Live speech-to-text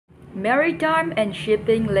Maritime and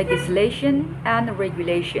shipping legislation and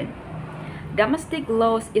regulation. Domestic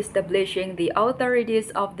laws establishing the authorities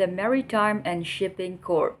of the Maritime and Shipping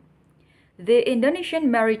Court. The Indonesian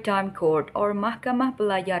Maritime Court or Mahkamah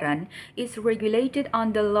Pelayaran is regulated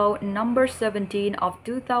under Law Number 17 of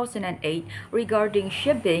 2008 regarding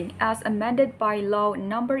shipping as amended by Law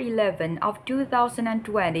Number 11 of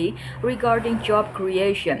 2020 regarding job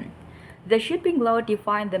creation. The shipping law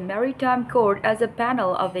defined the Maritime Court as a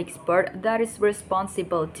panel of experts that is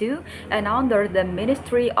responsible to and under the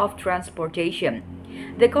Ministry of Transportation.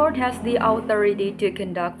 The court has the authority to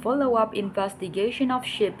conduct follow-up investigation of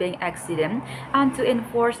shipping accident and to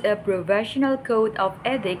enforce a professional code of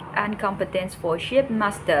ethics and competence for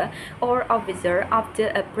shipmaster or officer after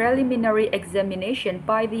a preliminary examination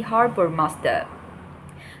by the harbor master.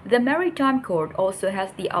 The Maritime Court also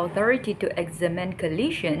has the authority to examine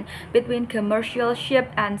collision between commercial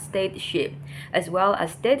ship and state ship, as well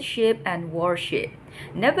as state ship and warship.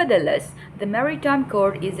 Nevertheless, the Maritime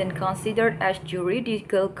Court isn't considered as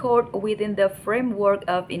juridical court within the framework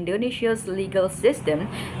of Indonesia's legal system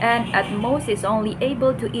and at most is only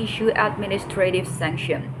able to issue administrative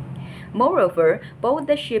sanction. Moreover, both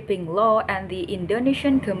the shipping law and the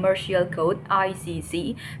Indonesian Commercial Code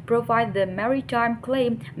 (ICC) provide the maritime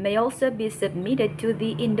claim may also be submitted to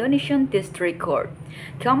the Indonesian District Court.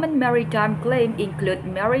 Common maritime claims include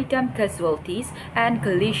maritime casualties and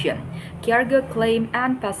collision, cargo claim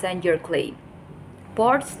and passenger claim.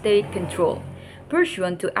 Port state control.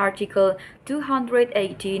 Pursuant to Article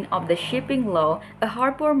 218 of the Shipping Law, a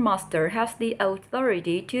harbor master has the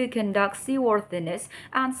authority to conduct seaworthiness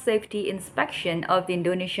and safety inspection of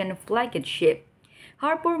Indonesian flagged ship.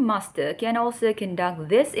 Harbor master can also conduct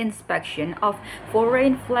this inspection of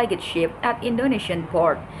foreign flagged ship at Indonesian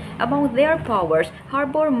port. Among their powers,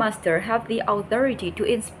 harbor master have the authority to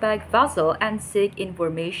inspect vessel and seek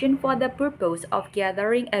information for the purpose of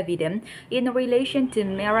gathering evidence in relation to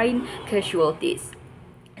marine casualties.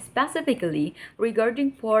 Specifically,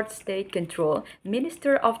 regarding port state control,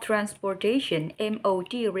 Minister of Transportation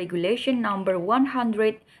MOT Regulation Number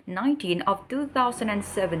 119 of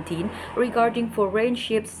 2017 regarding foreign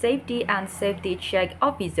ship safety and safety check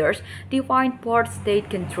officers defined port state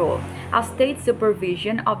control as state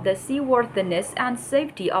supervision of the seaworthiness and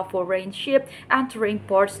safety of foreign ships entering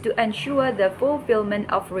ports to ensure the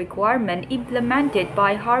fulfillment of requirements implemented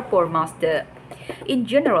by harbor master. In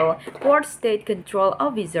general, port state control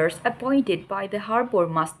officers appointed by the harbor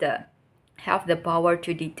master have the power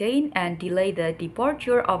to detain and delay the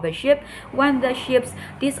departure of a ship when the ship's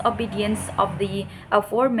disobedience of the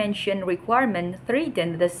aforementioned requirement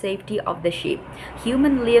threatens the safety of the ship,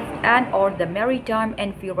 human life, and/or the maritime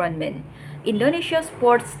environment. Indonesia's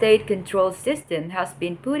port state control system has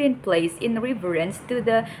been put in place in reference to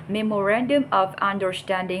the Memorandum of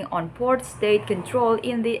Understanding on Port State Control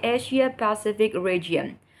in the Asia-Pacific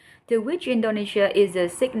region, to which Indonesia is a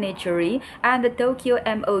signatory, and the Tokyo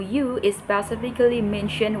MOU is specifically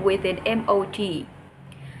mentioned within MOT.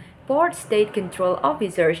 Port state control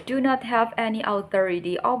officers do not have any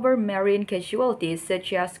authority over marine casualties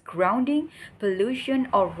such as grounding, pollution,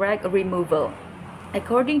 or wreck removal.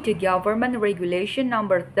 According to Government Regulation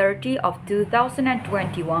Number 30 of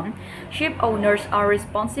 2021, ship owners are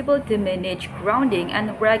responsible to manage grounding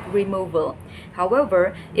and wreck removal.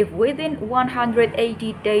 However, if within 180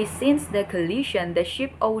 days since the collision the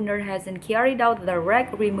ship owner hasn't carried out the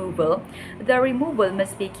wreck removal, the removal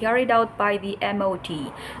must be carried out by the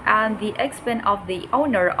MOT and the expense of the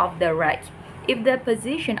owner of the wreck. If the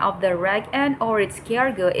position of the wreck and/or its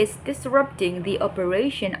cargo is disrupting the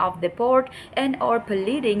operation of the port and/or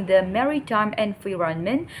polluting the maritime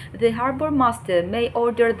environment, the harbor master may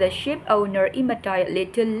order the ship owner immediately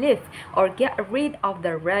to lift or get rid of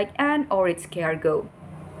the wreck and/or its cargo.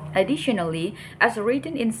 Additionally, as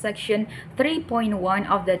written in Section 3.1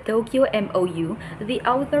 of the Tokyo MOU, the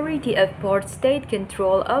authority of port state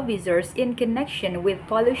control officers in connection with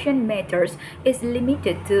pollution matters is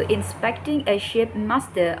limited to inspecting a ship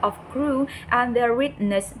master of crew and their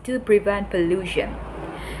readiness to prevent pollution.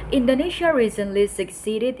 Indonesia recently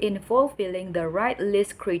succeeded in fulfilling the right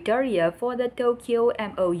list criteria for the Tokyo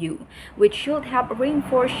MOU, which should help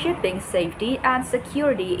reinforce shipping safety and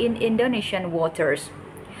security in Indonesian waters.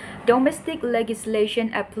 Domestic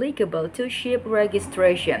legislation applicable to ship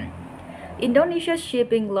registration. Indonesia's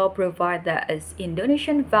shipping law provides that an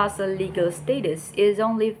Indonesian vessel legal status is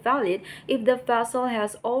only valid if the vessel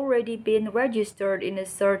has already been registered in a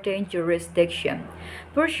certain jurisdiction.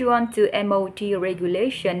 Pursuant to MOT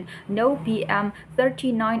Regulation No. PM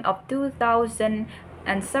 39 of 2017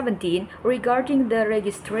 regarding the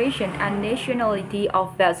registration and nationality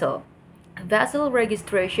of vessel, Vessel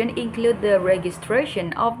registration include the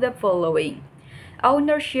registration of the following: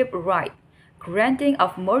 ownership right, granting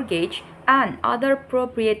of mortgage, and other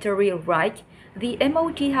proprietary right. The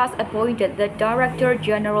MOT has appointed the Director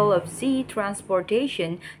General of Sea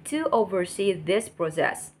Transportation to oversee this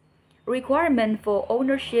process. Requirement for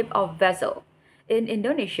ownership of vessel. In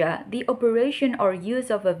Indonesia, the operation or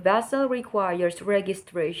use of a vessel requires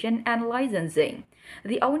registration and licensing.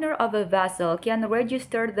 The owner of a vessel can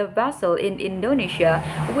register the vessel in Indonesia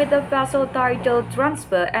with a vessel title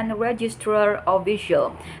transfer and registrar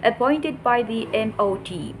official appointed by the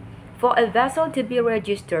MOT. For a vessel to be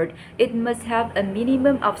registered, it must have a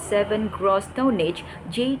minimum of 7 gross tonnage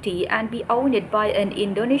 (GT) and be owned by an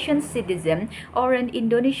Indonesian citizen or an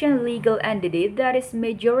Indonesian legal entity that is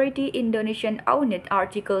majority Indonesian owned.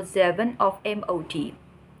 Article 7 of MOT.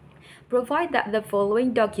 Provide that the following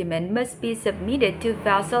document must be submitted to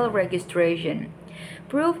vessel registration: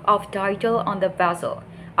 proof of title on the vessel,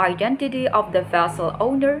 identity of the vessel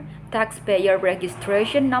owner, taxpayer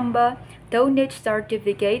registration number, tonnage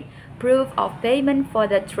certificate, proof of payment for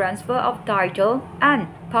the transfer of title, and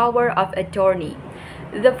power of attorney.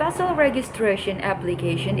 The vessel registration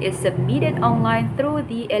application is submitted online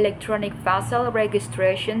through the electronic vessel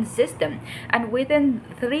registration system, and within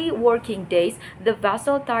 3 working days, the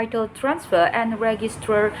vessel title transfer and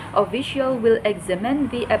registrar official will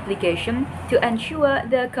examine the application to ensure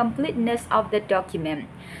the completeness of the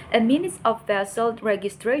document. A minutes of vessel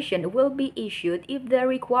registration will be issued if the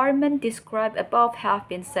requirements described above have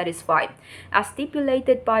been satisfied. As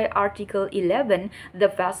stipulated by Article 11,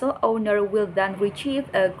 the vessel owner will then receive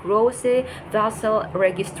a gross vessel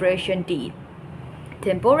registration deed.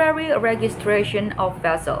 Temporary registration of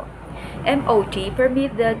vessel. MOT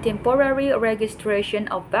permit the temporary registration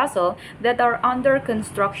of vessels that are under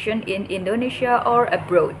construction in Indonesia or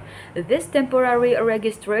abroad. This temporary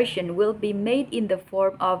registration will be made in the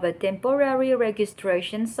form of a temporary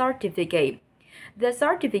registration certificate. The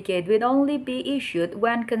certificate will only be issued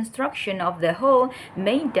when construction of the whole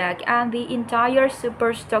main deck and the entire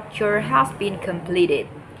superstructure has been completed.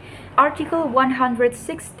 Article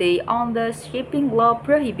 160 on the shipping law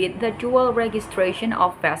prohibits the dual registration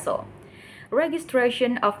of vessel.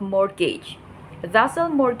 Registration of mortgage. Vessel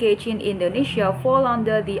mortgage in Indonesia fall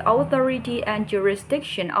under the authority and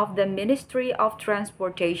jurisdiction of the Ministry of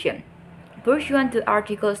Transportation. Pursuant to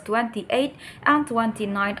Articles 28 and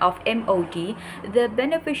 29 of MOT, the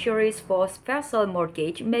beneficiaries for vessel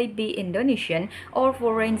mortgage may be Indonesian or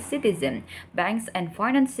foreign citizen, banks and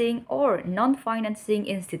financing or non-financing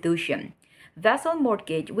institution. Vessel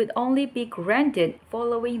mortgage would only be granted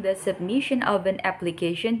following the submission of an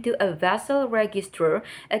application to a vessel registrar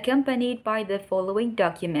accompanied by the following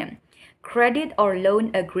document: credit or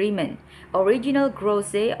loan agreement, original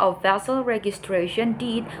gross of vessel registration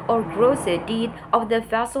deed or gross deed of the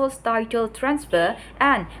vessel's title transfer,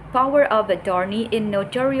 and power of attorney in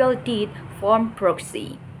notarial deed form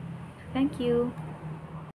proxy. Thank you.